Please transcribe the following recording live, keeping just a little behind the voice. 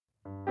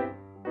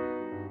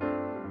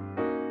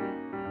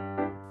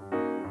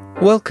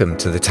Welcome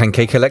to the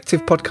 10K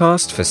Collective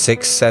podcast for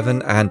 6,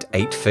 7 and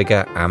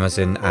 8-figure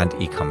Amazon and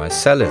e-commerce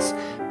sellers,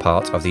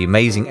 part of the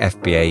amazing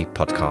FBA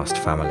podcast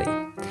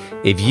family.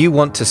 If you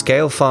want to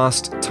scale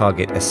fast,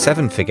 target a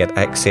 7-figure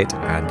exit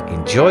and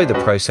enjoy the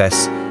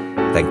process,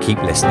 then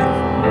keep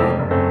listening.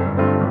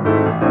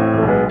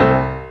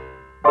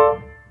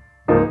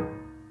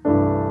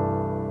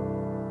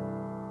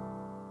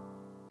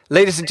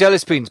 Ladies and jelly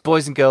spoons,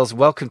 boys and girls,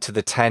 welcome to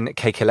the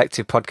 10K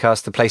Collective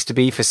podcast, the place to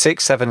be for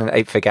 6, 7 and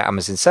 8-figure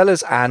Amazon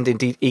sellers and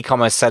indeed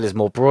e-commerce sellers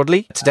more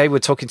broadly. Today we're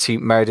talking to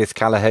Meredith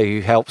Callagher, who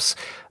helps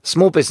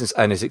small business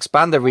owners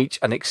expand their reach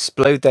and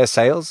explode their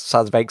sales.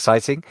 Sounds very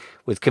exciting,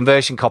 with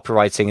conversion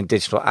copywriting and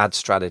digital ad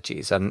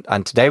strategies. And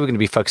today we're going to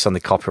be focused on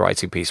the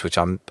copywriting piece, which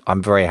I'm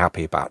very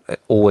happy about.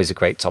 Always a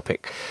great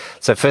topic.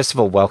 So first of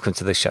all, welcome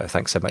to the show.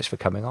 Thanks so much for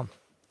coming on.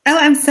 Oh,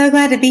 I'm so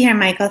glad to be here,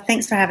 Michael.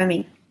 Thanks for having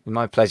me.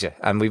 My pleasure.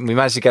 And we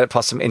managed to get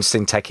past some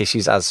interesting tech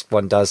issues, as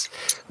one does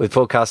with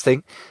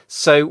podcasting.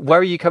 So where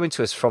are you coming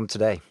to us from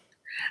today?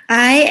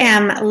 I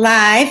am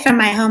live from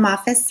my home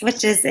office,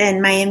 which is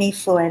in Miami,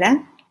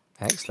 Florida.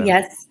 Excellent.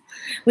 Yes.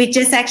 We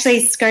just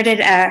actually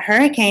skirted a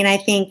hurricane. I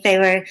think they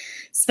were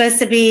supposed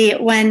to be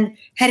one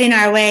heading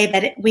our way,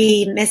 but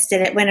we missed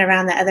it. It went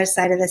around the other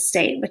side of the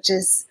state, which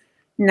is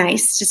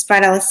nice. Just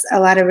brought us a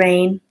lot of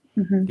rain.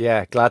 Mm-hmm.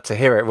 Yeah, glad to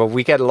hear it. Well,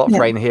 we get a lot of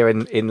rain here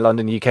in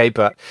London, UK,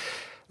 but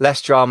less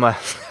drama,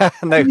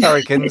 no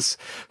hurricanes,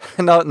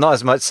 not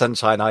as much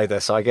sunshine either.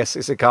 So I guess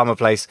it's a calmer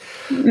place.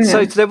 Yeah.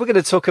 So today we're going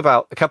to talk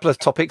about a couple of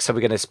topics. So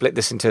we're going to split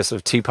this into sort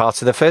of two parts.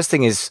 So the first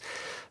thing is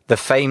the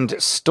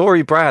famed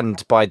Story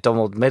Brand by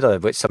Donald Miller,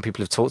 which some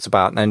people have talked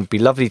about. And it'd be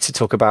lovely to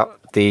talk about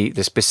the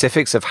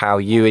specifics of how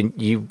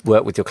you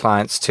work with your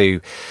clients to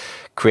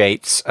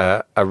create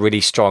a really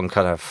strong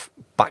kind of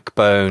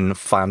backbone,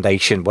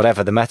 foundation,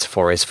 whatever the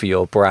metaphor is for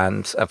your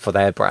brand, for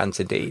their brands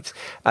indeed.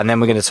 And then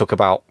we're going to talk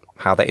about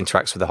how that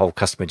interacts with the whole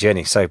customer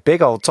journey. So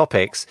big old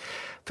topics.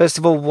 First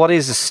of all, what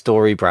is a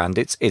story brand?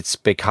 It's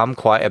become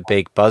quite a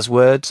big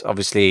buzzword.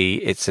 Obviously,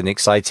 it's an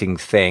exciting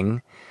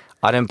thing.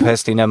 I don't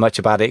personally know much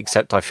about it,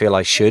 except I feel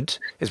I should.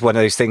 It's one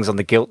of those things on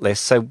the guilt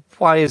list. So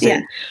why is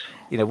it?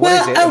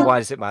 What is it and why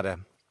does it matter?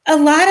 A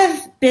lot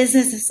of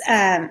business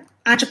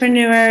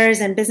entrepreneurs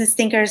and business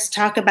thinkers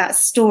talk about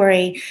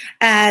story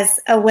as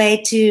a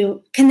way to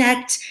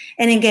connect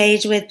and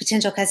engage with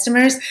potential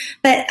customers.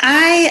 But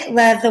I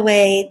love the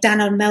way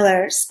Donald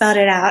Miller spelled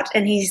it out.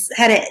 And he's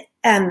had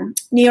a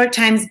New York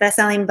Times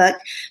bestselling book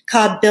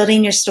called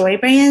Building Your Story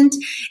Brand.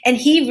 And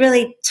he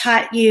really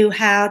taught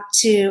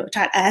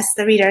us,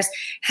 the readers,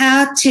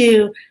 how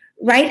to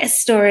write a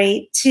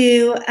story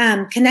to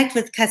connect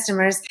with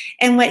customers.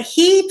 And what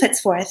he puts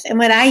forth and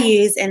what I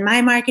use in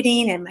my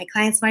marketing and my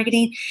clients'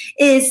 marketing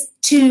is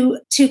to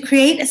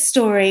create a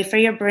story for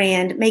your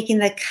brand, making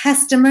the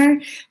customer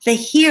the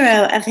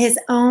hero of his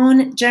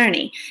own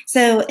journey.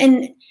 So,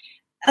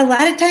 a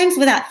lot of times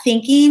without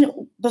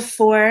thinking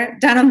before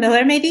Donald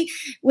Miller, maybe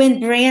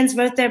when brands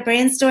wrote their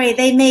brand story,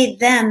 they made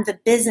them the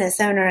business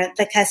owner,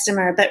 the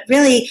customer. But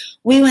really,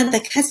 we want the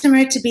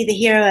customer to be the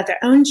hero of their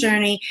own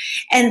journey.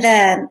 And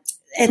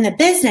the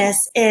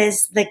business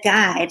is the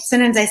guide.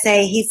 Sometimes I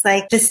say he's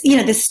like this,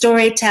 the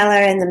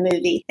storyteller in the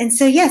movie. And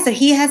so, so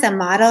he has a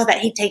model that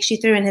he takes you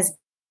through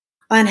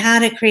on how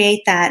to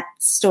create that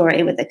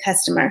story with the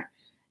customer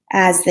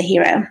as the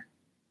hero.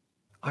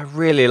 I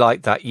really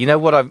like that. You know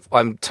what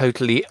I'm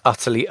totally,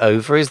 utterly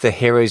over is the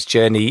hero's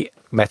journey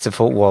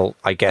metaphor. Well,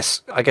 I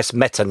guess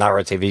meta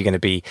narrative. You're going to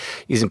be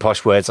using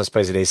posh words, I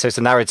suppose it is. So it's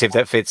a narrative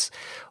that fits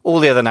all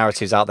the other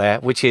narratives out there,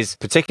 which is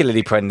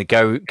particularly prone in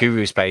the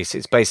guru space.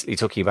 It's basically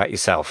talking about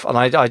yourself. And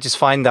I just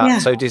find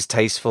that so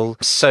distasteful,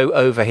 so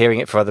overhearing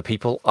it for other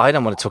people. I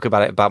don't want to talk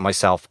about it about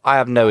myself. I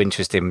have no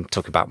interest in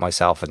talking about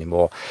myself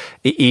anymore.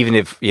 Even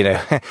if,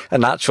 a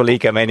natural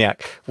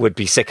egomaniac would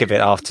be sick of it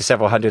after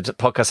several hundred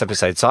podcast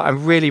episodes. So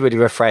I'm really, really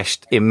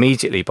refreshed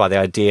immediately by the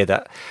idea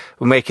that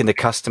we're making the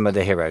customer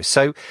the hero.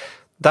 So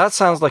that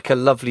sounds like a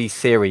lovely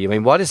theory. I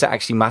mean, why does it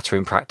actually matter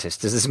in practice?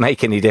 Does this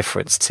make any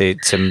difference to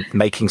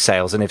making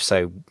sales? And if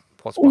so,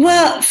 what's behind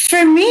Well,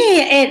 for me,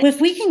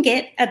 if we can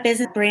get a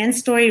business brand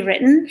story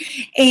written,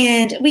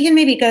 and we can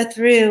maybe go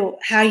through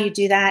how you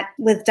do that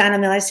with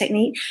Donald Miller's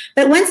technique.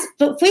 But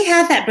if we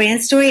have that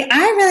brand story,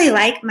 I really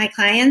like my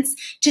clients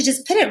to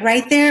just put it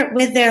right there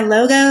with their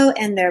logo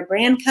and their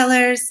brand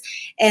colors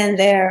and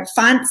their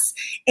fonts.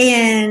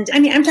 And I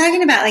mean, I'm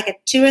talking about like a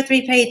 2 or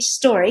 3 page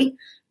story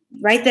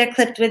right there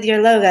clipped with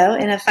your logo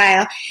in a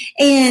file.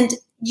 And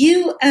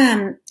you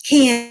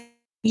can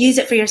use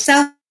it for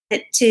yourself,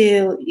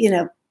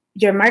 to,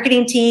 your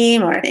marketing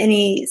team or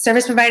any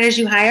service providers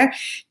you hire,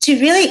 to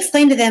really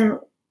explain to them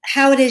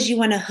how it is you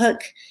want to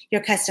hook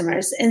your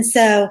customers. And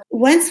so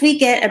once we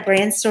get a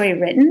brand story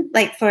written,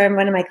 like for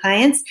one of my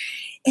clients,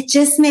 it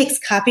just makes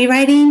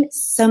copywriting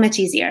so much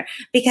easier,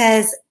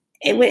 because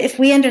if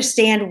we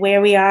understand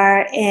where we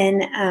are in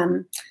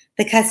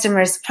the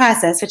customer's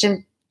process, which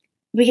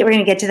we're going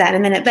to get to that in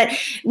a minute, but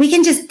we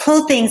can just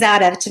pull things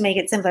out of, to make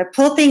it simpler,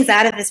 pull things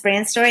out of this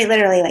brand story,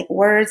 literally like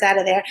words out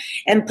of there,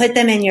 and put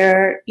them in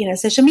your,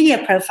 social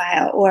media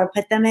profile, or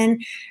put them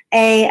in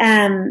a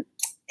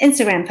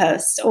Instagram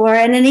post or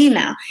in an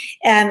email.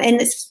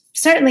 And it's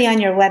certainly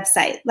on your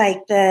website. Like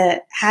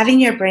having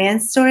your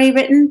brand story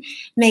written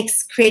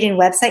makes creating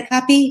website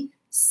copy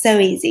so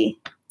easy.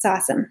 It's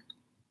awesome.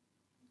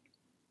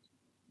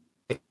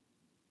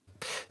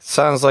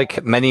 Sounds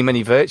like many,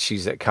 many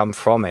virtues that come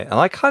from it. And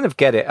I kind of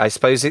get it. I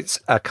suppose it's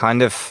a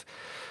kind of,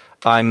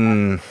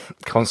 I'm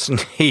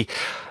constantly,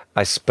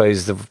 I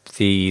suppose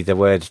the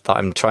word that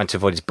I'm trying to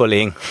avoid is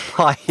bullying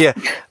my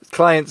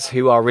clients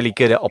who are really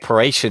good at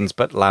operations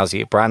but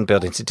lousy at brand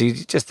building to do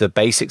just the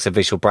basics of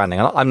visual branding.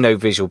 I'm no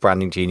visual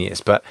branding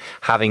genius, but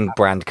having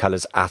brand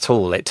colors at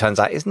all, it turns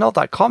out, is not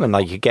that common.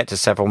 Like, you get to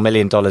several $1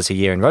 million a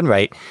year in run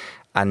rate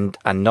and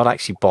not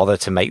actually bother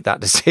to make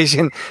that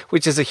decision,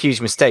 which is a huge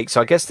mistake.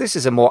 So I guess this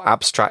is a more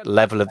abstract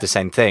level of the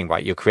same thing,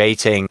 right? You're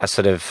creating a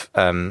sort of,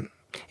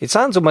 it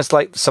sounds almost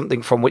like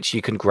something from which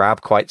you can grab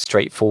quite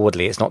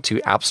straightforwardly. It's not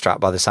too abstract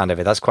by the sound of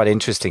it. That's quite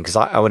interesting, because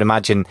I would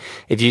imagine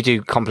if you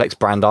do complex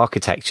brand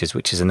architectures,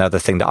 which is another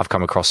thing that I've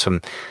come across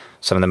from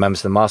some of the members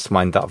of the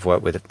mastermind that I've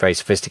worked with, very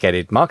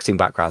sophisticated marketing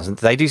backgrounds, and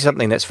they do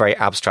something that's very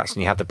abstract,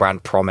 and you have the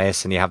brand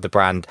promise and you have the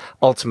brand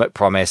ultimate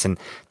promise. And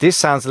this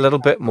sounds a little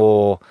bit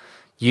more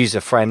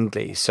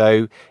user-friendly.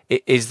 So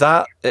is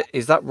that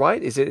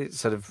right? Is it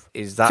sort of,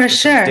 is that For the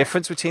sure.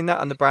 difference between that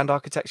and the brand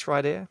architecture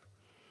idea?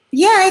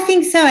 Yeah, I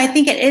think so. I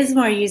think it is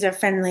more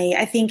user-friendly.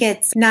 I think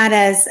it's not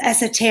as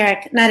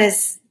esoteric, not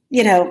as,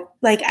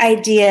 like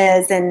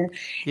ideas and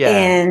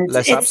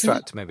less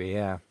abstract maybe.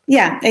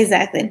 Yeah,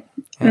 exactly.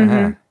 Uh-huh.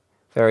 Mm-hmm.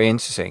 Very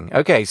interesting.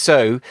 Okay,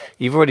 so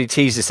you've already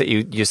teased us that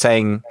you're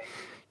saying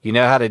you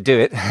know how to do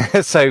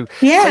it. So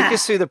take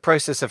us through the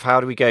process of how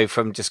do we go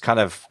from just kind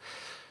of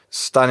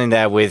standing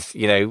there with,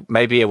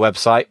 maybe a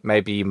website,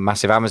 maybe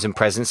massive Amazon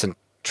presence, and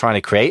trying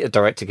to create a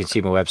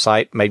direct-to-consumer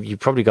website. Maybe you've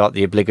probably got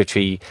the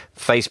obligatory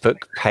Facebook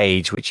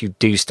page, which you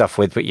do stuff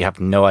with, but you have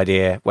no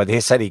idea whether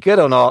it's any good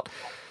or not.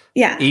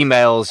 Yeah.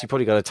 Emails, you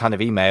probably got a ton of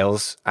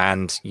emails,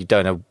 and you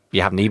don't know,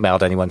 you haven't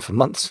emailed anyone for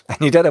months, and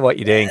you don't know what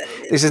you're doing.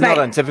 This is not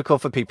untypical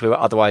for people who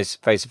are otherwise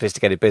very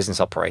sophisticated business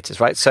operators,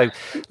 right? So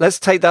let's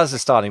take that as a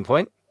starting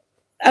point.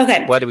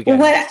 Okay. Where do we go?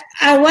 What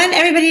I want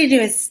everybody to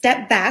do is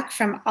step back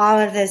from all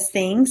of those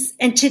things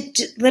and to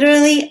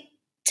literally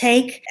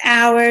take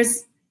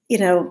hours,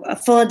 a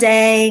full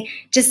day,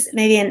 just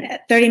maybe in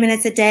 30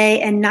 minutes a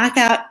day, and knock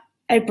out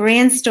a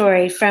brand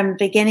story from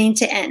beginning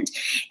to end,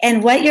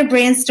 and what your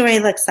brand story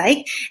looks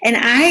like. And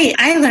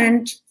I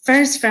learned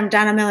first from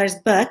Donald Miller's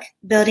book,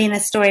 Building a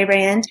Story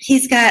Brand.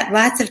 He's got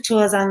lots of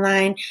tools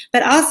online,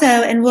 but also,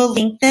 and we'll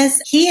link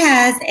this, he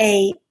has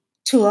a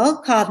tool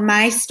called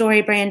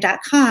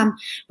mystorybrand.com,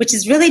 which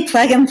is really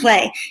plug and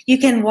play. You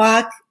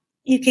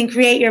can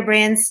create your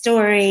brand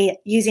story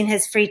using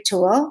his free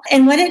tool.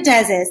 And what it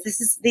does is,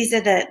 this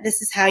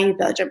is how you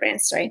build your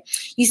brand story.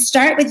 You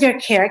start with your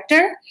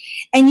character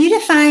and you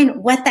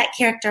define what that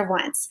character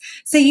wants.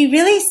 So you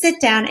really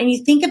sit down and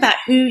you think about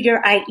who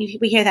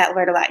we hear that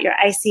word a lot, your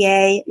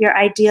ICA, your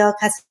ideal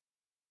customer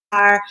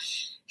are,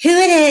 who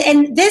it is.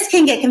 And this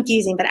can get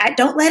confusing, but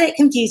don't let it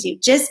confuse you.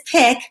 Just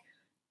pick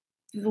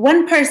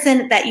one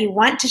person that you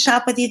want to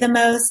shop with you the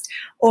most,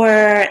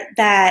 or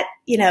that,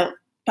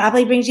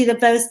 probably brings you the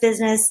most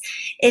business.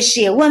 Is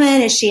she a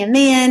woman? Is she a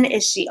man?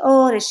 Is she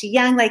old? Is she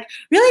young? Like,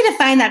 really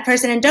define that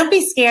person, and don't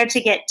be scared to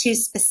get too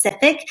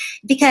specific,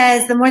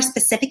 because the more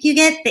specific you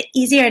get, the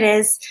easier it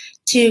is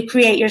to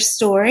create your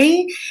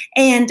story.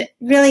 And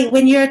really,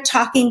 when you're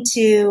talking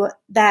to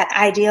that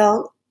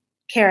ideal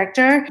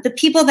character, the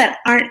people that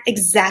aren't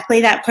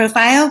exactly that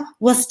profile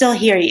will still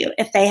hear you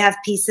if they have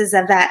pieces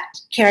of that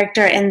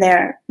character in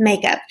their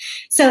makeup.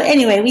 So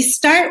anyway, we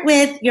start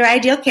with your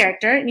ideal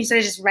character, and you sort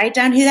of just write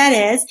down who that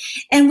is,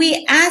 and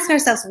we ask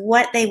ourselves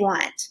what they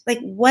want. Like,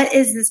 what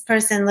is this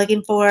person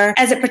looking for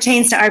as it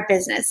pertains to our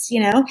business,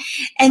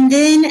 And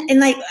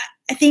then,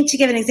 I think, to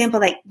give an example,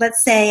 like,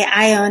 let's say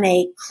I own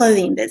a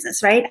clothing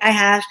business, right? I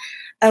have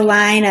a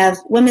line of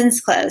women's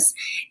clothes,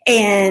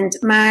 and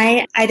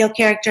my ideal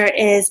character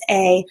is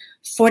a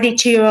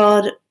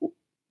 42-year-old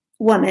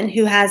woman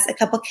who has a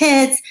couple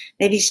kids.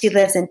 Maybe she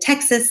lives in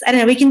Texas. I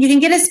don't know. You can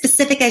get as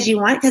specific as you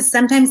want, because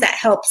sometimes that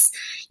helps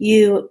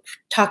you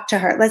talk to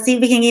her. Let's see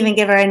if we can even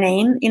give her a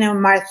name,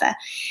 Martha.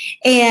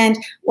 And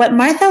what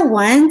Martha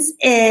wants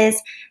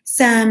is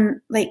some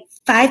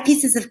 5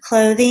 pieces of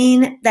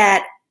clothing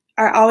that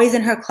are always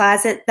in her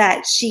closet,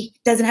 that she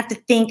doesn't have to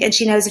think, and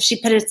she knows if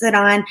she puts it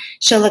on,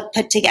 she'll look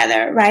put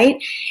together,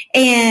 right?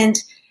 And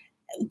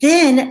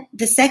then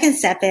the second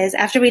step is,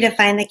 after we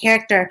define the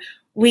character,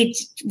 we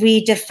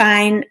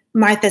define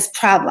Martha's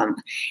problem.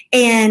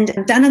 And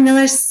Donald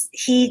Miller,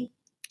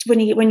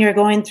 when you're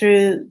going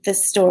through the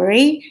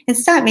story, and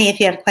stop me if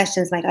you have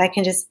questions, Michael, I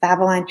can just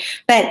babble on,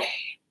 but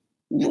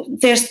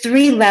there's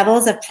 3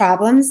 levels of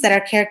problems that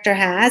our character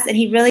has, and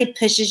he really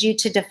pushes you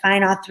to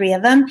define all 3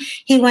 of them.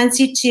 He wants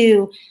you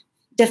to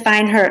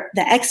define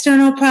the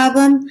external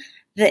problem,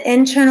 the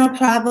internal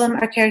problem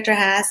our character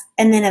has,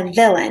 and then a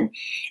villain.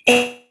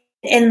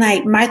 In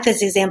like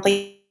Martha's example,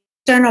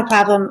 external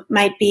problem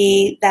might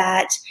be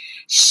that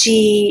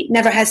she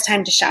never has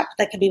time to shop.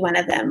 That could be one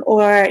of them.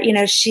 Or,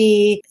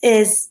 she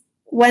is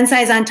one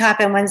size on top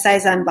and one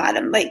size on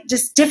bottom, like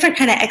just different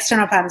kind of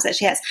external problems that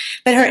she has.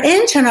 But her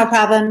internal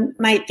problem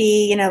might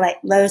be, like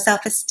low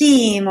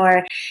self-esteem,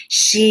 or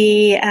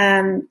she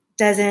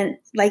doesn't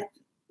like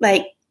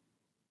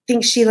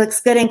think she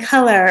looks good in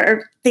color,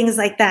 or things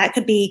like that.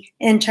 Could be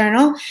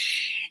internal.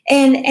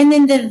 And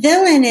then the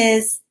villain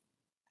is,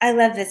 I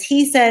love this.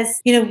 He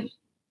says,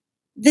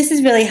 this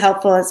is really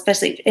helpful,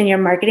 especially in your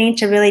marketing,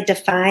 to really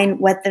define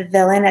what the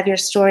villain of your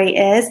story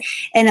is.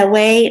 And a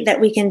way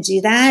that we can do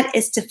that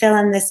is to fill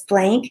in this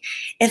blank.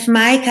 If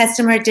my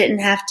customer didn't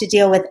have to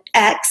deal with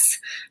X,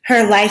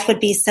 her life would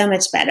be so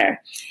much better.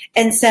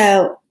 And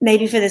so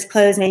maybe for this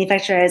clothes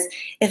manufacturer is,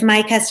 if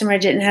my customer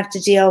didn't have to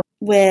deal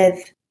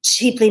with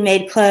cheaply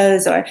made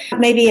clothes, or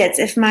maybe it's,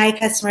 if my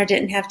customer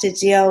didn't have to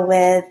deal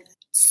with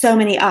so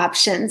many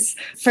options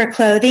for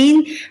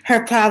clothing,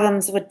 her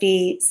problems would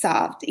be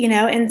solved,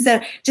 And so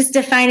just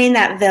defining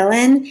that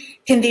villain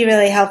can be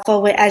really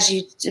helpful as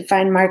you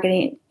define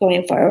marketing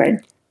going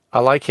forward. I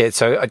like it.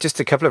 So just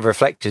a couple of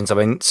reflections. I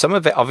mean, some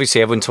of it,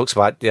 obviously, everyone talks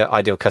about the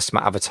ideal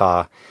customer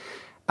avatar,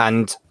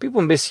 and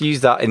people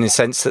misuse that in the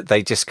sense that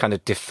they just kind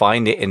of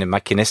define it in a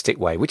mechanistic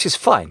way, which is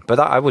fine. But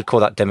I would call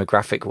that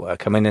demographic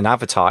work. I mean, an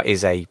avatar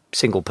is a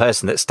single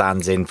person that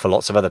stands in for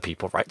lots of other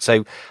people, right?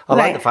 So I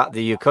like the fact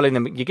that you're calling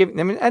them, you're giving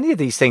them, any of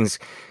these things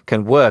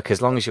can work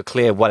as long as you're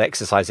clear what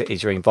exercise it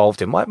is you're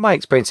involved in. My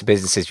experience of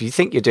business is, if you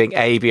think you're doing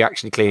A, but you're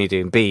actually clearly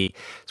doing B,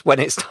 it's when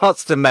it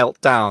starts to melt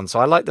down. So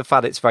I like the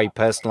fact it's very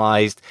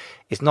personalized.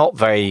 It's not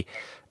very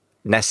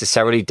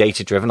necessarily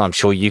data driven. I'm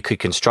sure you could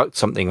construct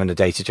something in a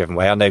data driven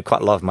way. I know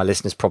quite a lot of my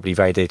listeners probably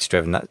very data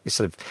driven. That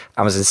sort of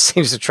Amazon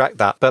seems to track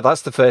that. But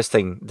that's the first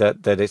thing,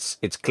 that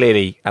it's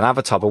clearly an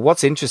avatar. But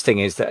what's interesting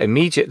is that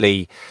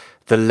immediately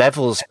the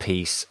levels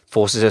piece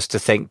forces us to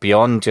think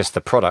beyond just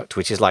the product,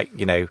 which is like,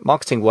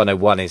 marketing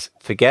 101 is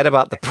forget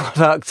about the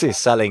product is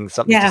selling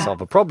something to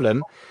solve a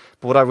problem.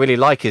 But what I really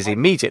like is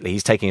immediately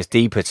he's taking us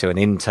deeper to an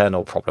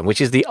internal problem,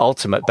 which is the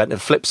ultimate benefit. The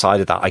flip side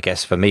of that, I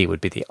guess, for me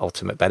would be the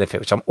ultimate benefit,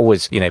 which I'm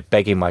always,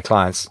 begging my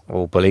clients,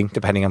 or bullying,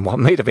 depending on what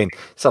mood I'm in.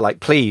 So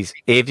like, please,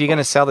 if you're going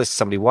to sell this to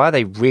somebody, why are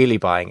they really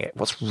buying it?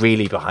 What's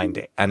really behind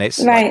it? And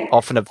it's like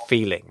often a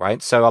feeling,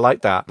 right? So I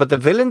like that. But the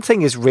villain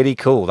thing is really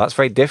cool. That's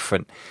very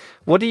different.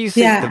 What do you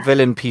think the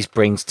villain piece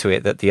brings to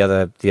it that the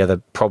other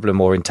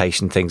problem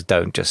orientation things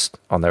don't, just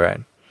on their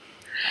own?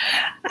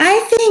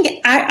 I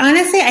think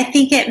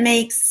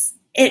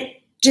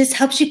it just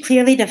helps you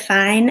clearly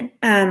define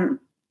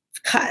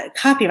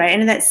copyright. I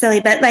know that's silly,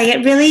 but like,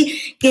 it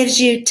really gives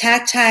you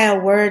tactile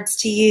words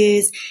to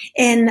use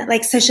in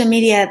like social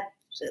media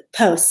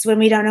posts. When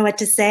we don't know what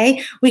to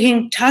say, we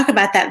can talk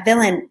about that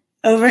villain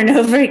over and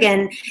over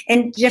again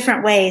in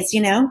different ways,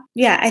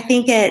 Yeah, I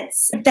think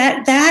it's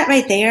that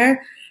right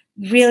there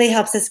really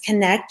helps us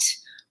connect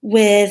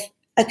with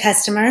a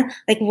customer.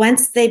 Like,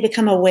 once they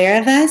become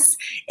aware of us,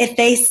 if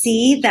they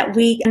see that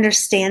we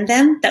understand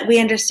them, that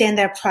we understand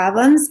their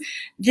problems,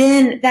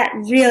 then that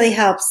really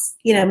helps,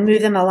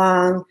 move them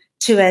along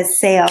to a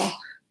sale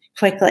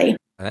quickly.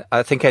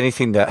 I think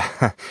anything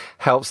that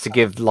helps to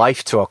give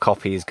life to a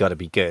copy has got to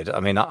be good. I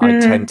mean, I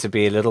tend to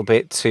be a little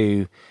bit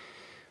too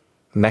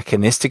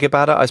mechanistic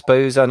about it, I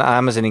suppose, and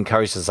Amazon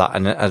encourages that.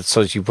 And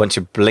so once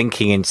you're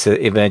blinking into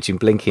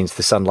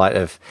the sunlight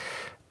of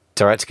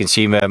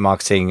direct-to-consumer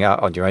marketing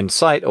on your own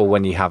site, or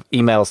when you have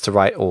emails to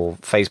write, or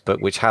Facebook,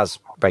 which has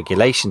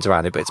regulations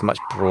around it, but it's much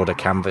broader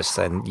canvas,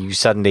 then you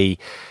suddenly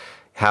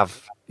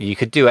you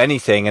could do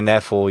anything, and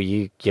therefore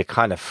you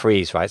kind of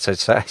freeze, right? So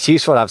it's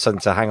useful to have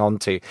something to hang on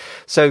to.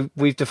 So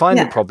we've defined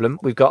the problem.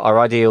 We've got our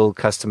ideal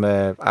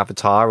customer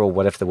avatar, or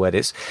whatever the word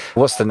is.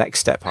 What's the next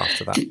step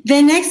after that?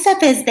 The next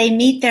step is they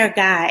meet their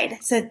guide.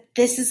 So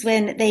this is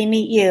when they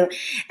meet you.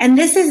 And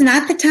this is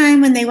not the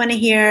time when they want to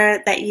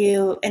hear that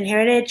you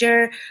inherited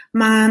your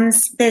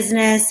mom's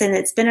business and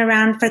it's been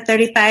around for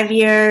 35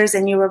 years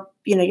and you're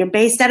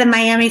based out of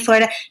Miami,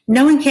 Florida.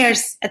 No one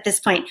cares at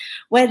this point.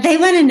 What they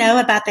want to know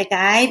about the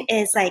guide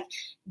is like,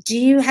 do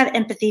you have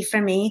empathy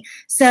for me?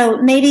 So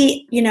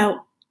maybe,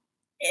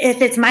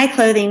 if it's my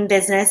clothing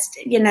business,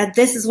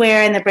 this is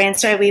where in the brand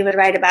story we would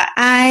write about,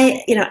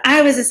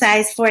 I was a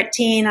size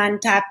 14 on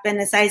top and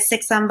a size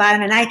 6 on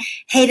bottom, and I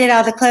hated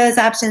all the clothes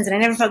options and I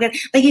never felt good.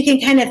 Like, you can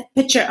kind of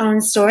put your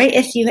own story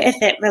if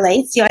it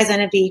relates. You always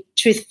want to be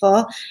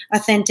truthful,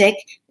 authentic.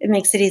 It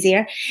makes it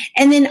easier.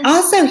 And then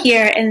also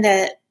here in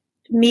the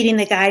meeting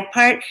the guide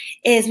part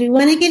is we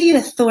want to give you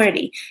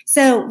authority.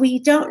 So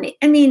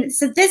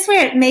this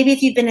where maybe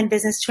if you've been in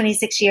business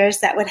 26 years,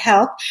 that would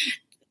help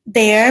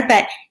there.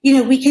 But,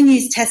 we can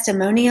use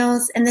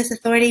testimonials in this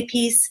authority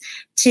piece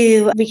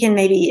we can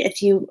maybe,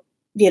 if you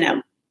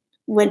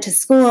went to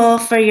school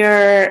for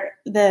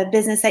the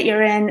business that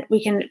you're in,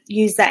 we can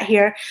use that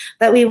here.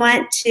 But we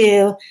want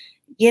to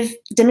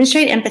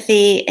demonstrate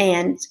empathy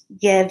and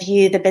give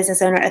you, the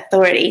business owner,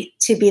 authority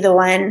to be the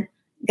one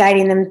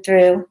guiding them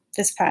through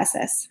this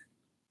process.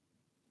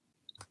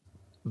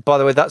 By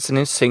the way, that's an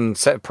interesting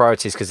set of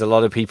priorities because a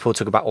lot of people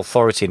talk about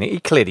authority and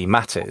it clearly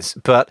matters.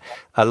 But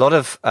a lot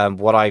of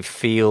what I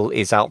feel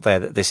is out there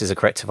that this is a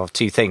corrective of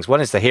two things. One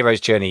is the hero's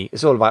journey.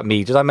 It's all about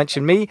me. Did I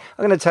mention me?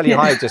 I'm going to tell you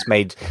how I just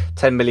made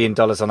 $10 million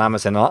on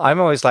Amazon. I'm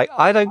always like,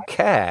 I don't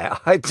care.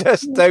 I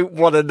just don't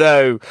want to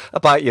know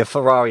about your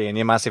Ferrari and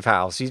your massive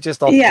house. You're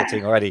just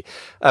off-putting already.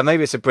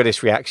 Maybe it's a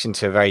British reaction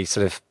to a very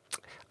sort of,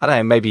 I don't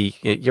know, maybe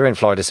you're in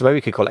Florida, so maybe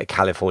we could call it a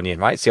Californian,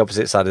 right? It's the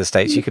opposite side of the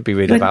States. You could be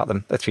reading about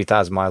them. They're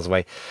 3,000 miles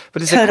away.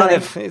 But it's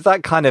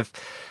that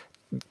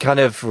kind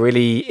of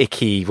really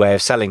icky way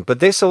of selling.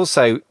 But this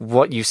also,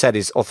 what you said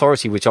is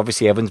authority, which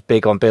obviously everyone's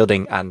big on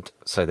building, and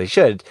so they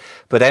should,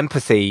 but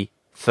empathy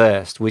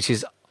first, which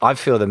is, I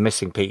feel, the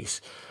missing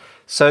piece.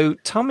 So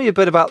tell me a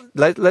bit about,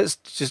 let's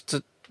just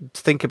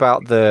think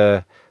about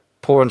the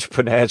poor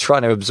entrepreneur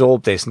trying to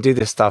absorb this and do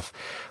this stuff.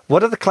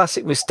 What are the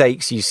classic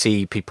mistakes you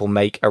see people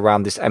make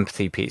around this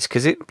empathy piece?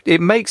 Because it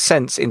makes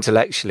sense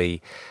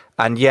intellectually,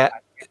 and yet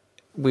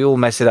we all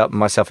mess it up,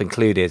 myself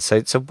included.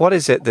 So what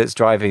is it that's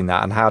driving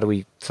that, and how do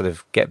we sort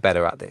of get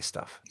better at this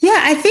stuff?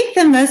 Yeah, I think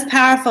the most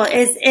powerful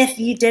is if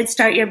you did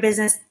start your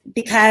business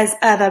because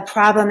of a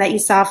problem that you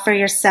solved for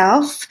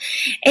yourself.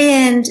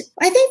 And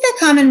I think the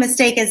common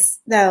mistake is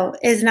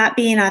not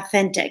being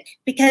authentic,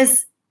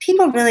 because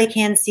people really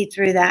can see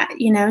through that,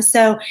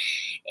 So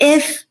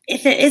if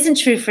it isn't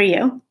true for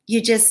you,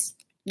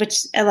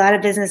 which a lot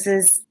of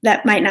businesses,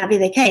 that might not be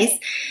the case,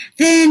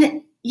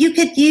 then you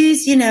could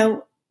use,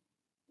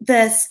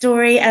 the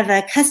story of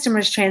a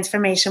customer's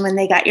transformation when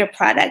they got your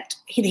product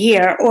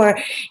here, or,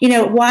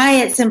 why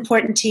it's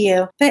important to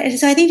you. But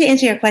so I think, to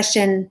answer your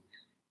question,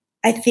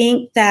 I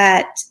think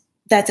that's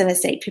a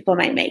mistake people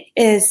might make,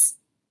 is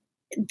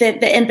that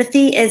the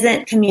empathy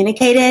isn't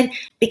communicated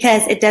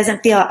because it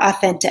doesn't feel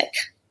authentic.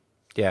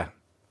 Yeah.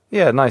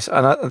 Yeah, nice.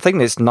 And I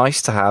think it's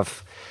nice to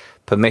have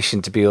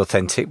permission to be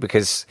authentic,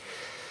 because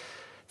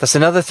that's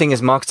another thing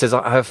as marketers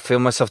I feel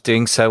myself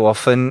doing so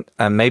often.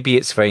 And maybe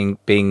it's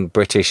being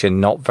British and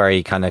not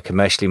very kind of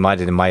commercially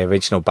minded in my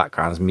original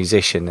background as a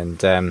musician,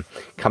 and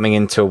coming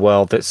into a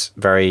world that's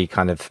very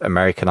kind of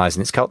Americanized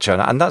in its culture.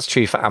 And that's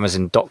true for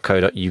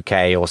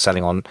Amazon.co.uk, or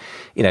selling on,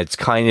 it's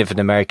kind of an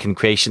American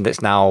creation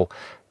that's now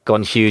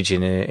gone huge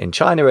in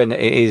China, and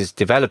it is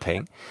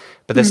developing.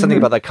 But there's something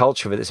about the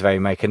culture of it that's very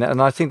American.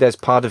 And I think there's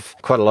part of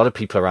quite a lot of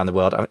people around the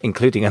world,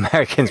 including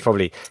Americans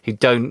probably, who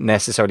don't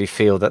necessarily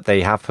feel that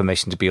they have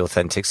permission to be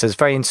authentic. So it's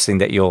very interesting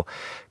that you're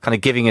kind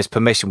of giving us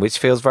permission, which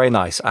feels very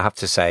nice, I have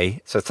to say.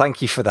 So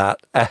thank you for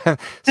that.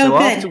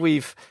 After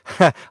we've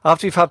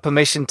had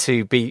permission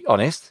to be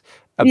honest,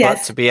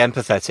 but to be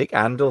empathetic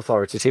and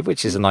authoritative,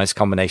 which is a nice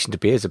combination to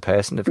be as a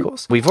person, of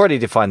course. We've already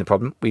defined the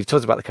problem. We've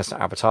talked about the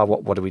customer avatar.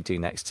 What do we do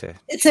next to?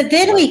 So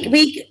then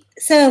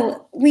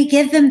we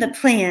give them the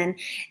plan,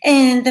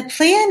 and the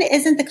plan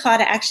isn't the call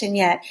to action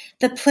yet.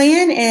 The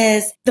plan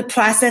is the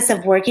process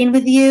of working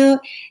with you,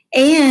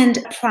 and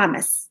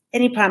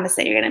any promise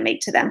that you're going to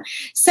make to them.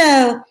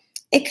 So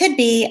it could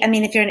be,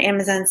 if you're an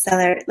Amazon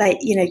seller,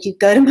 you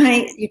go to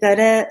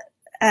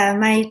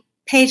my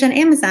page on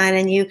Amazon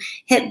and you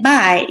hit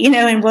buy,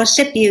 and we'll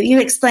ship you. You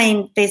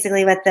explain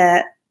basically what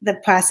the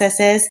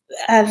process is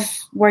of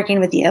working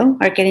with you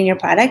or getting your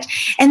product.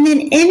 And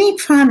then any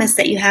promise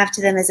that you have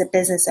to them as a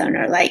business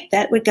owner, like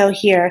that would go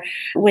here,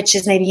 which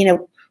is maybe,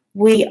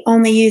 we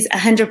only use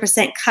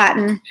 100%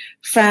 cotton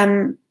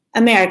from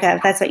America,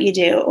 if that's what you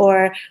do,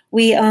 or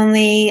we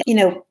only,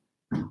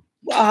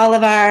 all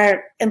of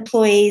our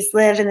employees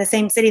live in the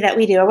same city that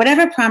we do, or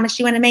whatever promise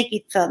you want to make, you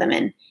fill them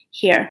in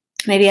here.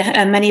 Maybe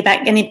a money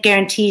back, any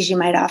guarantees you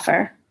might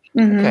offer.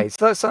 Mm-hmm. Okay,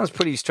 so that sounds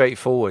pretty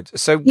straightforward.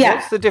 So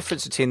what's the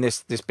difference between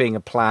this being a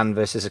plan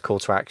versus a call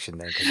to action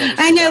then?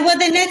 I know. Well,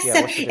 the next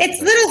step,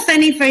 it's a little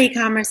funny for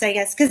e-commerce, I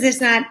guess, because there's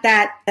not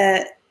that,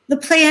 the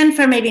plan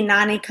for maybe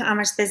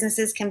non-e-commerce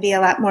businesses can be a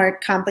lot more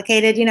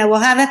complicated. We'll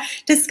have a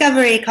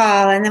discovery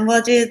call and then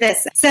we'll do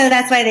this. So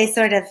that's why they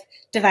sort of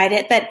divide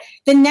it. But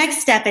the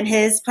next step in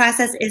his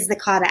process is the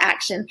call to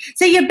action.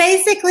 So you're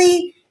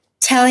basically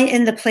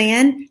in the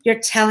plan, you're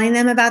telling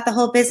them about the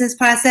whole business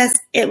process.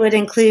 It would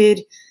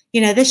include,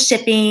 the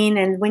shipping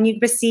and when you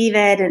receive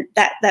it, and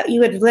that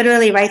you would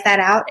literally write that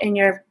out in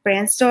your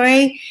brand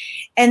story.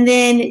 And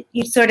then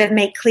you sort of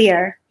make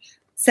clear.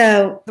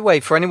 So, by the way,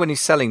 for anyone who's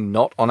selling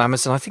not on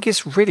Amazon, I think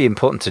it's really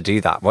important to do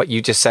that. What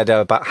you just said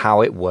about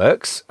how it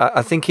works,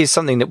 I think is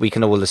something that we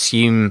can all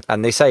assume.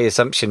 And they say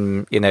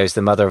assumption, is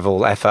the mother of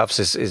all F-ups,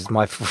 is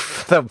my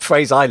the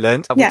phrase I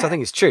learned, which I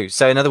think is true.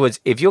 So in other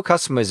words, if your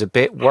customer is a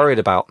bit worried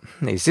about,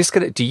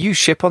 do you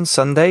ship on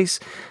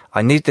Sundays?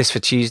 I need this for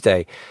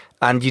Tuesday.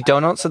 And you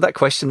don't answer that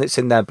question that's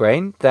in their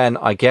brain, then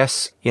I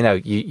guess,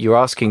 you're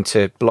asking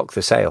to block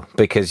the sale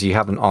because you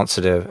haven't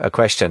answered a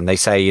question. They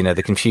say,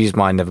 the confused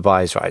mind never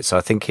buys, right? So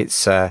I think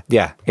it's,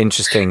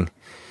 interesting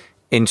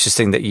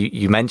that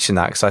you mention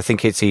that, because I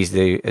think it's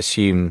easy to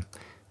assume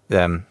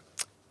them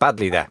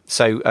badly there.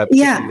 So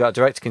you've got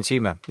direct to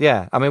consumer.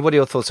 Yeah. What are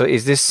your thoughts? So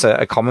is this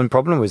a common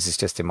problem, or is this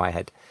just in my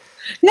head?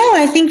 No,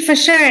 I think for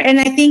sure. And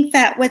I think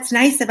that what's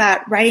nice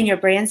about writing your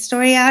brand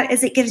story out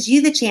is it gives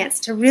you the chance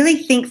to really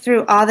think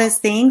through all those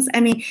things.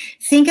 I mean,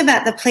 think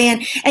about the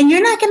plan, and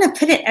you're not going to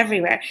put it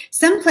everywhere.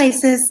 Some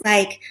places,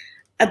 like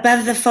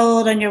above the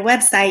fold on your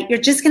website, you're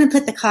just going to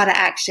put the call to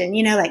action,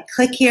 like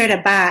click here to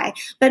buy.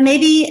 But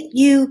maybe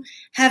you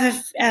have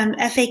a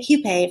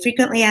FAQ page,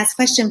 frequently asked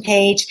question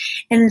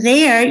page, and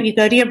there you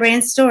go to your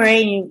brand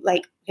story and you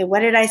like, okay, what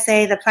did I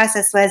say the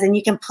process was? And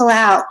you can pull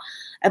out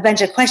a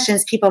bunch of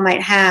questions people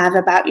might have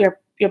about your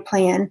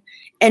plan.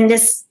 And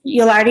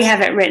you'll already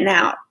have it written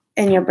out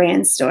in your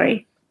brand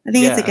story. I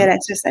think it's a good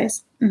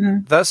exercise.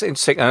 Mm-hmm. That's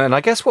interesting. And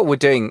I guess what we're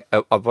doing,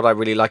 what I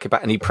really like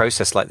about any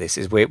process like this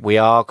is we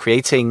are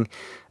creating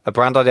a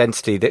brand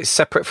identity that's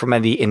separate from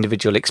any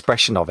individual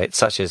expression of it,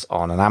 such as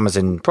on an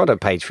Amazon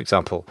product page, for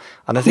example.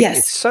 And I think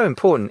it's so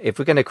important if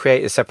we're going to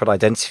create a separate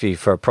identity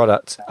for a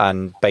product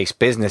and based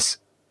business,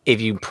 if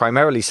you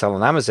primarily sell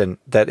on Amazon,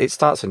 that it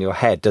starts in your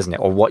head, doesn't it?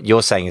 Or what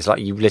you're saying is like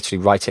you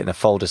literally write it in a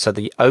folder so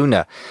the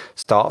owner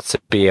starts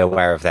to be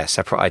aware of their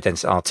separate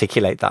identity and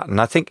articulate that. And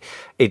I think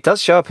it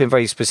does show up in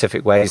very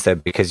specific ways, though,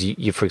 because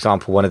you, for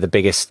example, one of the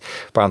biggest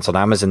brands on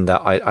Amazon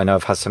that I know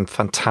of has some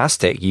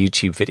fantastic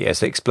YouTube videos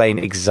that explain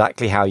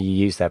exactly how you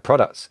use their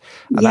products.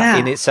 And that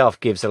in itself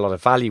gives a lot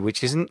of value,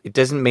 it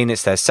doesn't mean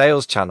it's their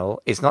sales channel.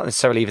 It's not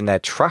necessarily even their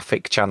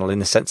traffic channel in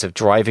the sense of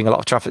driving a lot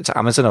of traffic to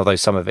Amazon, although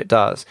some of it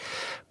does.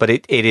 But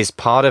it is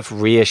part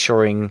of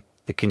reassuring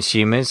the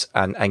consumers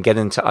and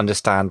getting them to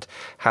understand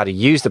how to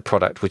use the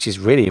product, which is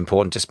really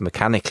important just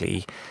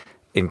mechanically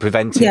in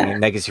preventing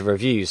negative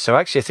reviews. So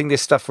actually, I think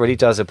this stuff really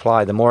does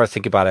apply. The more I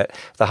think about it,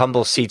 the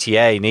humble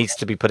CTA needs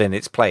to be put in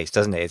its place,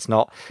 doesn't it? It's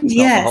not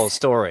the whole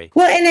story.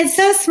 Well, and it's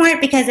so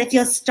smart because if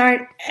you'll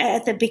start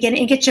at the beginning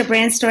and get your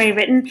brand story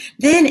written,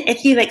 then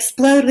if you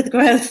explode with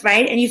growth,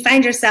 right, and you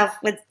find yourself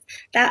with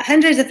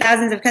hundreds of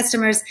thousands of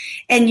customers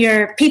and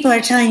your people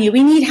are telling you,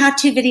 we need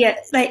how-to video,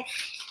 like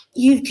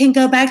you can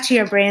go back to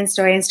your brand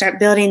story and start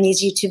building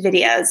these YouTube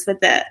videos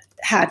with the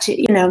how-to,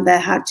 the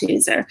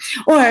how-tos,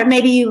 or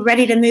maybe you're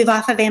ready to move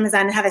off of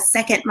Amazon and have a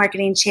second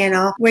marketing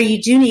channel where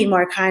you do need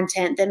more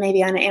content than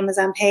maybe on an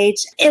Amazon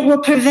page. It will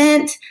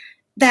prevent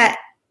that.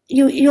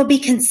 You'll be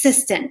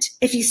consistent.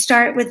 If you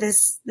start with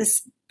this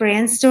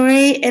brand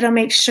story, it'll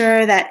make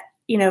sure that,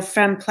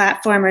 from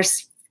platform or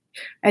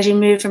as you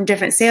move from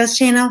different sales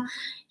channel,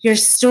 your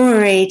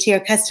story to your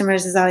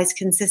customers is always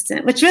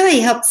consistent, which really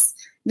helps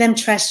them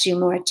trust you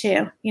more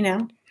too,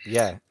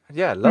 Yeah,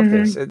 I love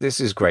this. This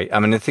is great. I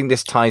mean, I think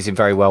this ties in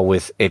very well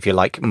with, if you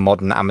like,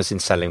 modern Amazon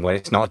selling, where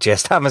it's not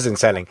just Amazon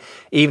selling.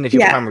 Even if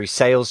your primary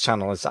sales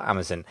channel is at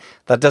Amazon,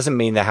 that doesn't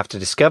mean they have to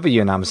discover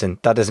you on Amazon.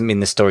 That doesn't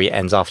mean the story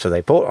ends after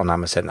they bought on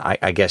Amazon.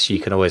 I guess you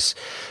can always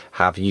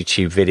have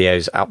YouTube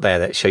videos out there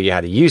that show you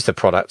how to use the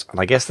product. And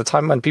I guess the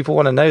time when people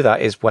want to know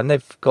that is when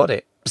they've got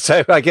it.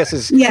 So I guess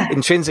it's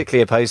intrinsically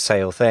a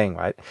post-sale thing,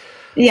 right?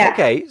 Yeah.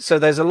 Okay, so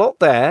there's a lot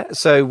there.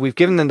 So we've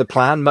given them the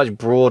plan, much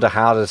broader.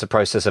 How does the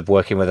process of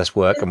working with us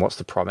work, and what's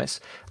the promise?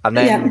 And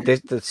then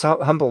the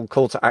humble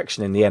call to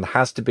action in the end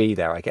has to be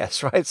there, I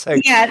guess, right? So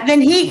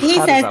then he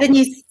says, then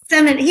you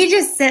summon. He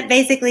just said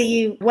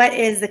basically, what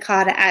is the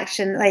call to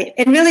action? Like,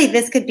 and really,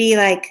 this could be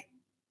like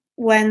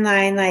one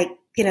line, like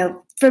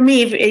for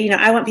me,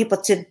 I want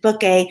people to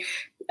book a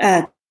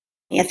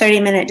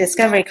 30-minute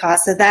discovery call.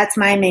 So that's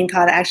my main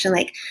call to action.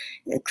 Like,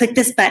 click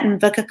this button,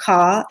 book a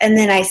call, and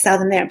then I sell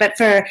them there. But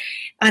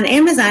on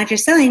Amazon, if you're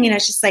selling,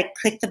 it's just like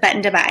click the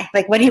button to buy.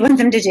 Like, what do you want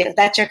them to do?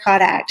 That's your call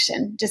to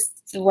action. Just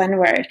one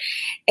word.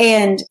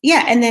 And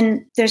and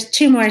then there's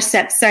two more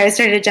steps. Sorry, I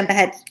started to jump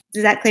ahead.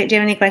 Is that clear? Do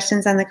you have any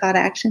questions on the call to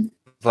action?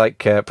 Like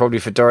probably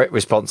for direct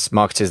response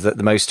marketers,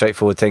 the most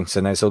straightforward thing. So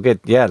no, it's all good.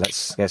 Yeah,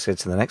 let's go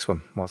to the next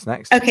one. What's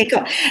next? Okay,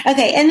 cool.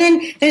 Okay, and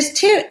then there's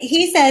two.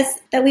 He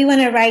says that we want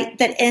to write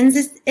that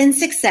ends in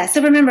success.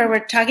 So remember,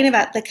 we're talking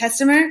about the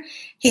customer.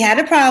 He had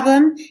a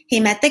problem. He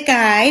met the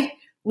guide.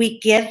 We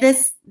give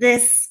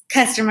this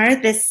customer,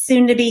 this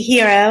soon-to-be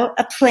hero,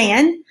 a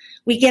plan.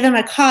 We give him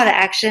a call to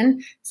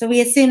action. So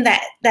we assume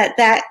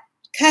that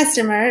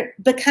customer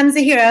becomes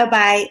a hero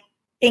by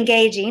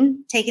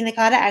engaging, taking the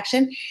call to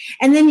action,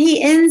 and then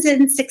he ends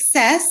in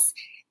success.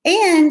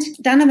 And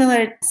Donald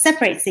Miller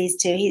separates these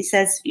two. He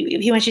says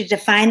he wants you to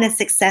define the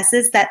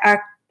successes that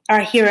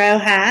our hero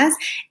has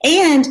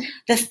and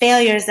the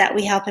failures that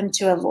we help him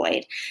to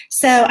avoid.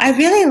 So I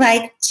really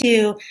like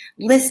to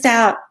list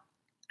out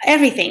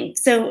everything.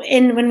 So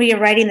when we are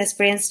writing this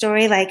brand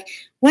story, like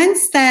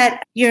once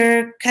that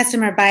your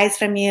customer buys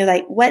from you,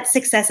 like what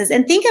successes,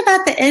 and think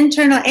about the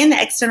internal and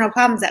the external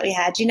problems that we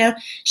had.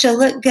 She'll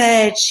look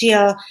good.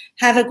 She'll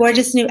have a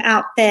gorgeous new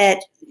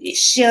outfit.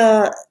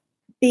 She'll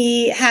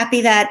be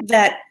happy that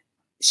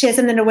she has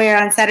something to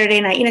wear on Saturday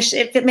night.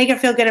 If it make her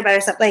feel good about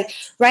herself, like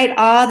write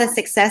all the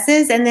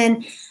successes and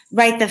then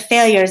write the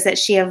failures that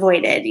she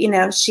avoided.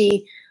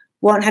 She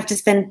won't have to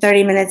spend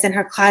 30 minutes in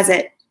her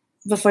closet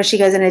before she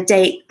goes on a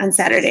date on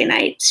Saturday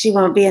night. She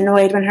won't be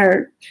annoyed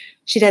when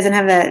she doesn't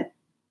have the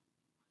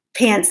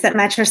pants that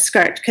match her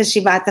skirt because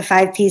she bought the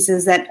 5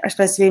 pieces that are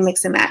supposed to be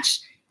mix and match.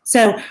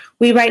 So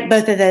we write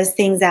both of those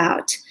things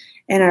out.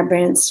 in our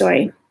brand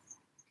story.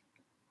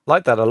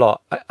 Like that a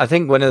lot. I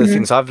think one of the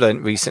things I've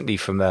learned recently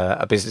from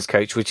a business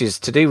coach, which is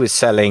to do with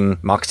selling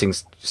marketing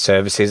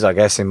services, I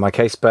guess in my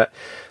case,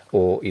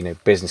 or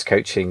business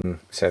coaching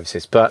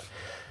services, but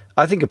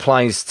I think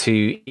applies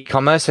to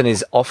e-commerce and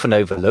is often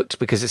overlooked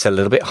because it's a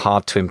little bit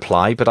hard to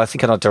imply. But I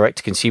think on our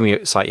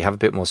direct-to-consumer site, you have a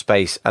bit more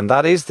space, and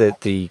that is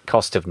the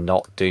cost of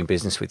not doing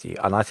business with you.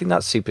 And I think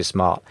that's super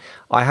smart.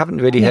 I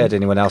haven't really heard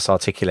anyone else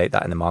articulate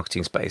that in the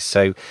marketing space.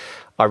 So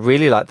I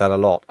really like that a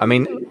lot. I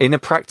mean, in a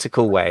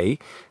practical way,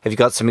 have you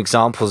got some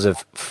examples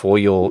for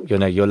your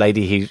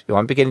lady who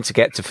I'm beginning to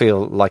get to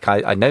feel like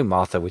I know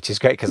Martha, which is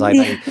great because I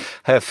know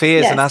her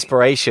fears and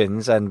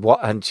aspirations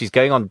and she's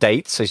going on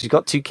dates. So she's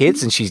got 2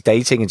 kids and she's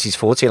dating and she's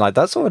 40 and like,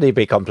 that's already a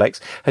big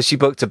complex. Has she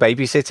booked a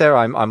babysitter?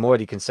 I'm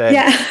already concerned,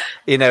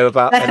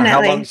 about and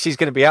how long she's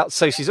going to be out.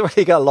 So she's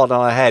already got a lot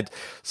on her head.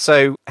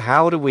 So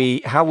how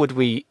would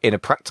we in a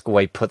practical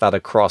way put that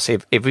across?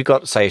 If we've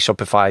got, say, a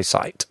Shopify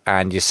site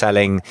and you're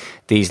selling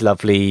these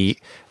lovely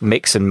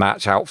mix and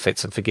match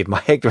outfits, and forgive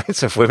my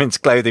ignorance of women's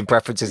clothing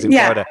preferences in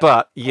Florida,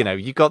 but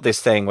you got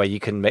this thing where you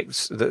can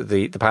mix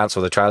the pants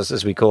or the trousers,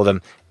 as we call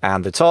them,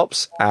 and the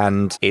tops,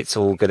 and it's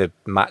all going to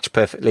match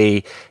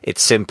perfectly.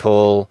 It's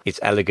simple, it's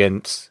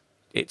elegant,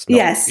 it's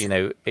not,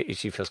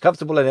 she feels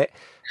comfortable in it.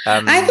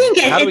 I think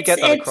how do we get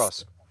that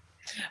across?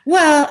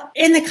 Well,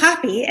 in the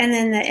copy and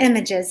in the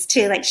images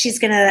too, like she's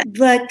going to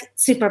look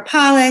super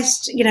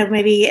polished,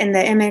 maybe in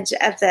the image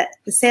of the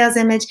sales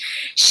image.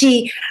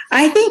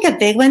 I think a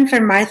big one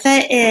for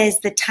Martha is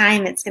the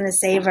time it's going to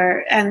save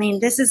her. I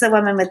mean, this is a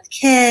woman with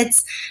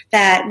kids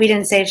that we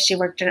didn't say if she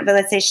worked or not, but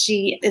let's say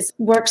she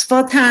works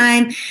full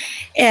time.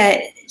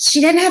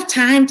 She didn't have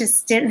time to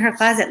sit in her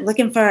closet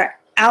looking for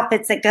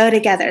outfits that go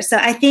together. So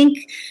I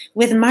think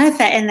with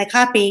Martha in the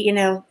copy,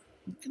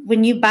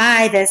 when you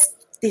buy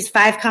these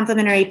 5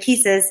 complimentary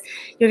pieces,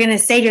 you're going to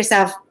save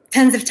yourself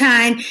tons of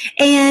time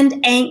and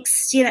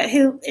angst,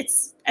 who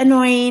it's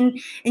annoying.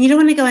 And you don't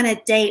want to go on a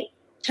date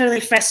totally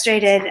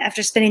frustrated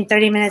after spending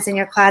 30 minutes in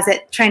your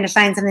closet trying to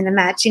find something to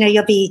match.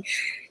 You'll be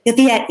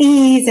at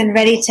ease and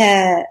ready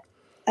to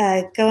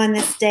go on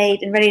this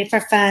date and ready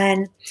for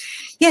fun.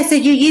 Yeah. So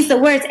you use the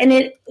words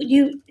and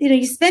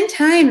you spend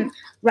time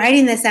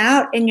writing this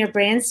out in your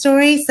brand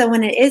story. So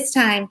when it is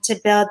time to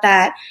build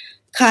that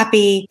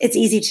copy, it's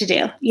easy to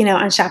do,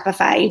 on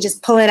Shopify. You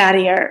just pull it out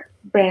of your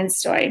brand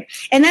story.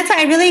 And that's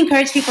why I really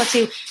encourage people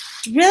to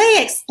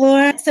really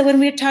explore. So when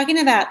we're talking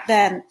about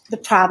the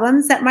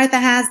problems that Martha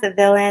has, the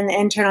villain, the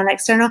internal and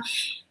external,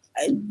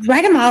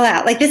 write them all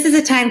out. Like, this is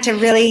a time to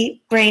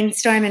really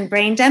brainstorm and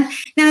brain dump.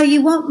 Now,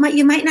 you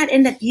might not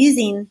end up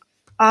using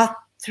all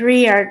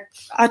 3 or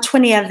all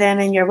 20 of them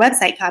in your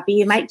website copy.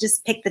 You might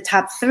just pick the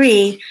top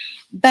 3.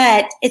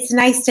 But it's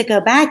nice to go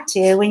back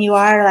to when you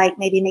are like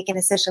maybe making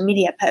a social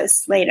media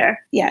post later.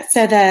 Yeah.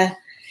 So I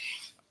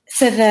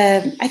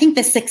think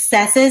the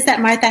successes that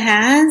Martha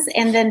has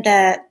and then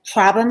the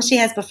problems she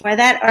has before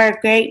that are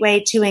a great way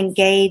to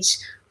engage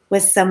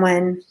with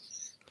someone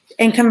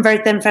and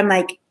convert them from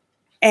like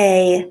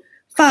a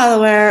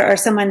follower or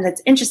someone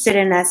that's interested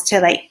in us to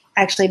like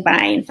actually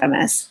buying from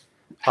us.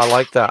 I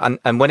like that.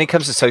 And when it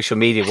comes to social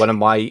media, one of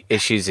my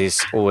issues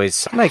is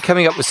always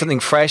coming up with something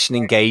fresh and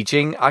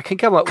engaging. I can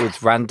come up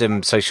with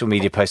random social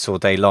media posts all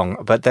day long,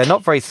 but they're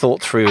not very thought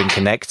through and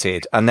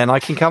connected. And then I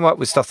can come up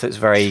with stuff that's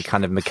very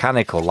kind of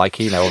mechanical, like,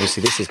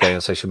 obviously this is going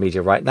on social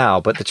media right now.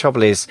 But the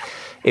trouble is,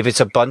 if it's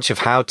a bunch of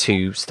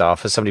how-to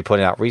stuff, as somebody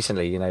pointed out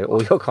recently,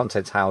 all your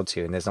content's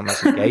how-to and there's not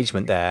much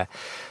engagement there,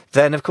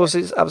 then of course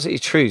it's absolutely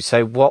true.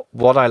 So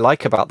what I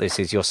like about this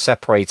is you're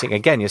separating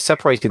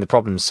the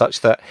problems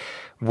such that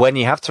when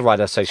you have to write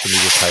a social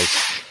media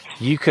post,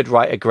 you could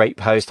write a great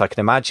post. I can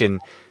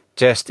imagine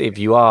just if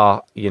you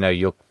are,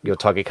 your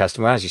target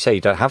customer, as you say,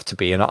 you don't have to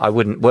be, and I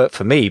wouldn't work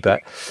for me,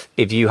 but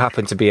if you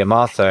happen to be a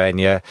Martha and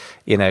you're,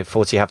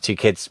 40, have 2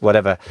 kids,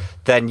 whatever,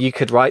 then you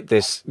could write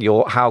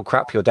how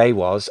crap your day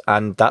was.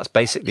 And that's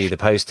basically the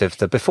post of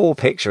the before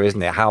picture,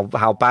 isn't it?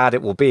 How bad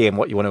it will be and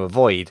what you want to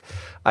avoid.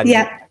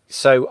 And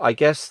so I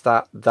guess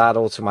that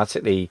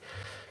automatically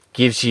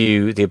gives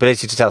you the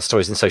ability to tell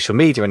stories in social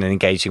media in an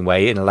engaging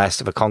way, in a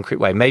less of a concrete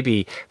way.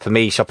 Maybe for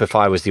me,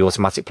 Shopify was the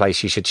automatic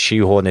place you should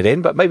shoehorn it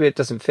in, but maybe it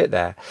doesn't fit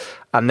there.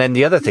 And then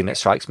the other thing that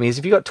strikes me is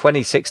if you've got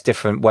 26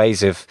 different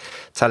ways of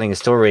telling a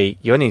story,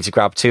 you only need to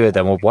grab 2 of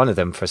them or 1 of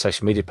them for a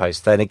social media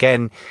post. Then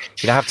again,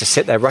 you don't have to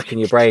sit there racking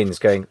your brains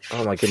going,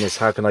 oh my goodness,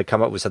 how can I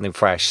come up with something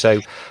fresh?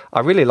 So I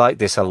really like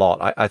this a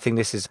lot. I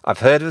think I've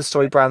heard of the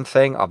story brand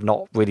thing. I've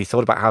not really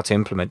thought about how to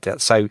implement it.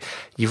 So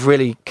you've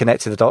really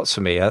connected the dots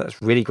for me.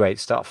 That's really great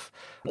stuff.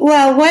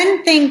 Well,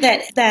 one thing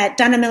that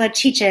Donna Miller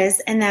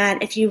teaches, and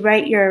that if you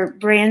write your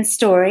brand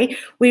story,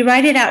 we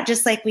write it out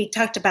just like we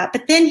talked about,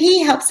 but then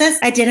he helps us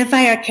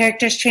identify our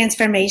character's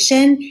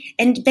transformation.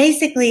 And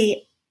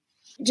basically,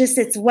 just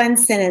it's one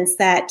sentence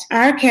that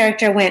our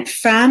character went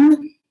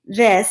from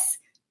this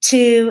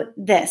to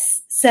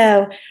this.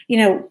 So,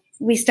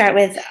 we start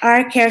with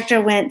our character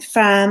went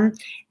from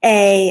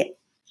a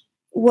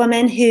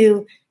woman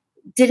who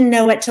didn't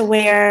know what to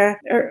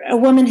wear, or a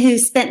woman who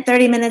spent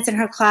 30 minutes in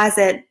her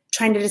closet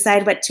trying to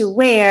decide what to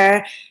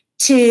wear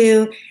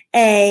to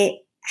a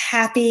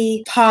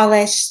happy,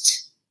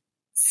 polished,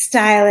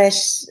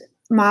 stylish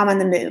mom on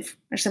the move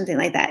or something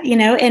like that,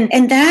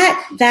 and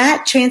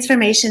that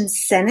transformation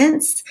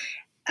sentence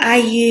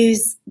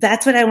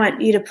that's what I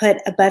want you to put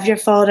above your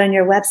fold on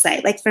your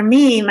website. Like for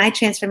me, my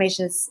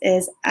transformation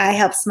is I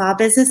help small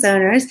business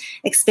owners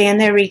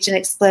expand their reach and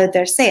explode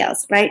their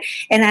sales, right?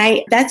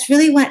 And that's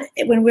really when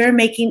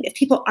if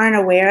people aren't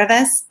aware of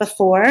us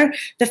before,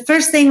 the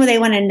first thing they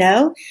want to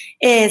know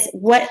is,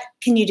 what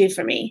can you do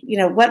for me?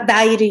 What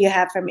value do you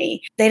have for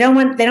me? They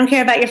don't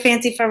care about your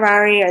fancy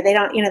Ferrari, or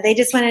they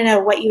just want to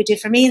know what you would do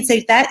for me. And so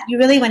that you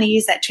really want to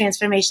use that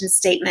transformation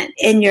statement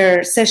in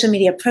your social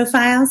media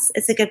profiles.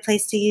 It's a good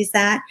place to use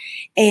that.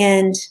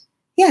 And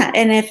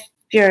if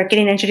you're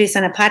getting introduced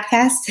on a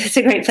podcast, it's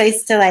a great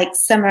place to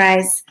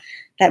summarize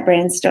that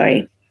brand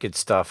story. Good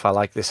stuff. I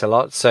like this a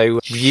lot. So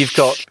you've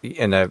got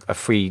a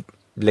free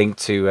link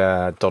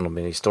to Donald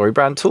Mini Story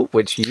Brand tool,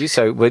 which you use.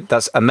 So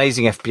that's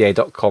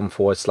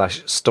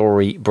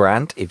amazingfba.com/story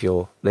brand if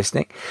you're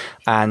listening.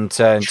 And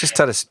just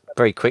tell us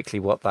very quickly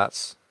what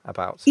that's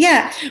about.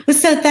 Yeah. Well,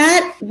 so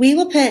that we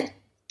will put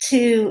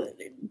to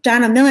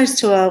Donald Miller's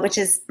tool, which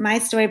is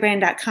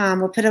mystorybrand.com.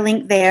 We'll put a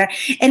link there.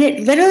 And it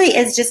literally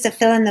is just a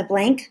fill in the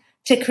blank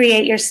to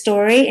create your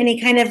story. And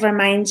he kind of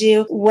reminds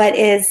you what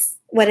is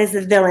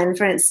the villain,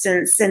 for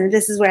instance, and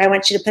this is where I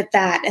want you to put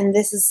that, and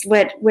this is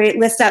where it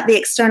lists out the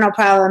external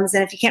problems.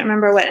 And if you can't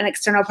remember what an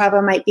external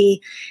problem might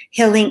be,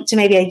 he'll link to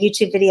maybe a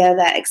YouTube video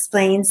that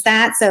explains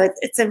that. So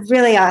it's a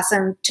really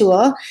awesome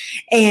tool,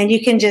 and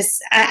you can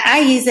I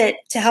use it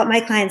to help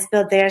my clients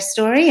build their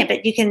story,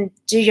 but you can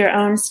do your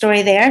own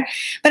story there.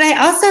 But I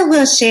also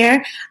will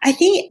share, I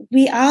think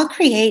we all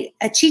create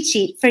a cheat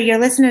sheet for your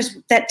listeners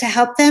to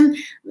help them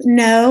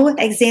know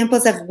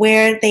examples of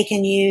where they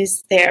can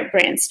use their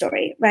brand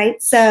story, right?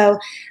 So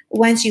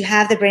once you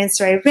have the brand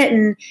story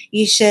written,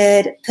 you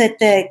should put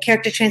the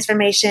character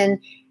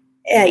transformation,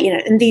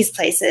 in these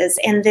places.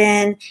 And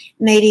then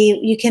maybe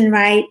you can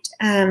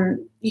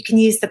you can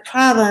use the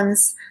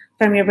problems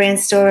from your brand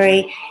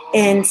story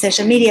in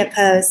social media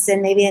posts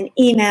and maybe an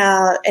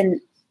email. And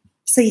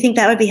so you think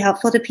that would be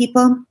helpful to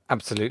people?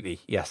 Absolutely,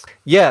 yes.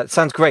 Yeah, it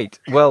sounds great.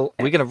 Well,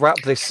 we're going to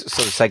wrap this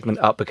sort of segment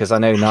up because I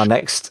know in our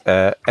next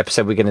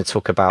episode, we're going to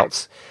talk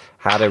about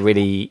how to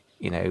really,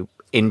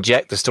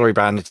 inject the story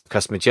brand into the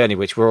customer journey,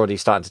 which we're already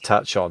starting to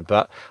touch on.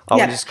 But I'll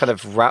just kind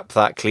of wrap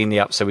that cleanly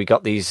up. So we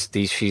got these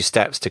few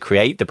steps to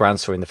create the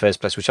brand story in the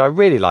first place, which I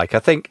really like. I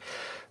think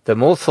the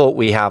more thought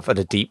we have at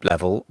a deep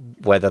level,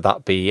 whether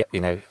that be,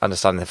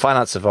 understanding the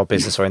finance of our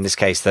business, or in this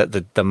case,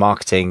 the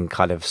marketing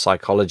kind of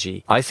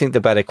psychology, I think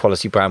the better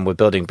quality brand we're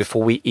building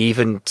before we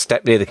even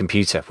step near the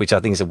computer, which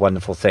I think is a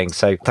wonderful thing.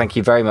 So thank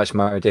you very much,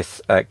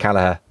 Meredith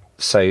Kelleher.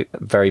 So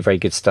very, very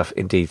good stuff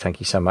indeed. Thank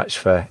you so much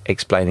for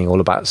explaining all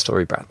about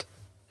Story Brand.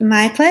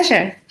 My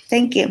pleasure.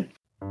 Thank you.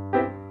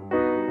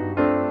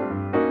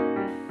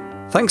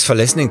 Thanks for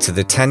listening to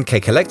the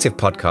 10K Collective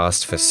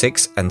podcast for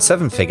 6- and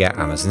 7-figure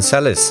Amazon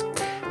sellers.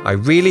 I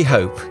really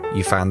hope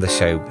you found the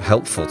show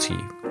helpful to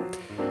you.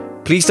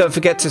 Please don't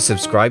forget to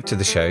subscribe to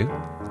the show.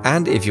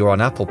 And if you're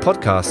on Apple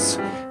Podcasts,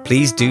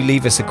 please do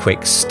leave us a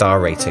quick star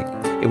rating.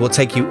 It will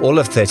take you all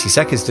of 30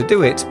 seconds to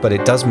do it, but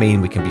it does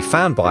mean we can be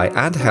found by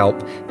and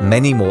help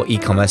many more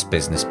e-commerce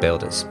business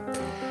builders.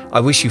 I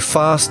wish you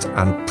fast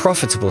and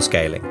profitable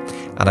scaling,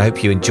 and I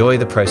hope you enjoy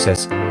the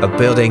process of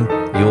building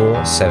your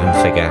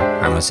 7-figure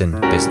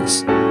Amazon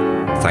business.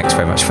 Thanks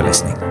very much for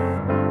listening.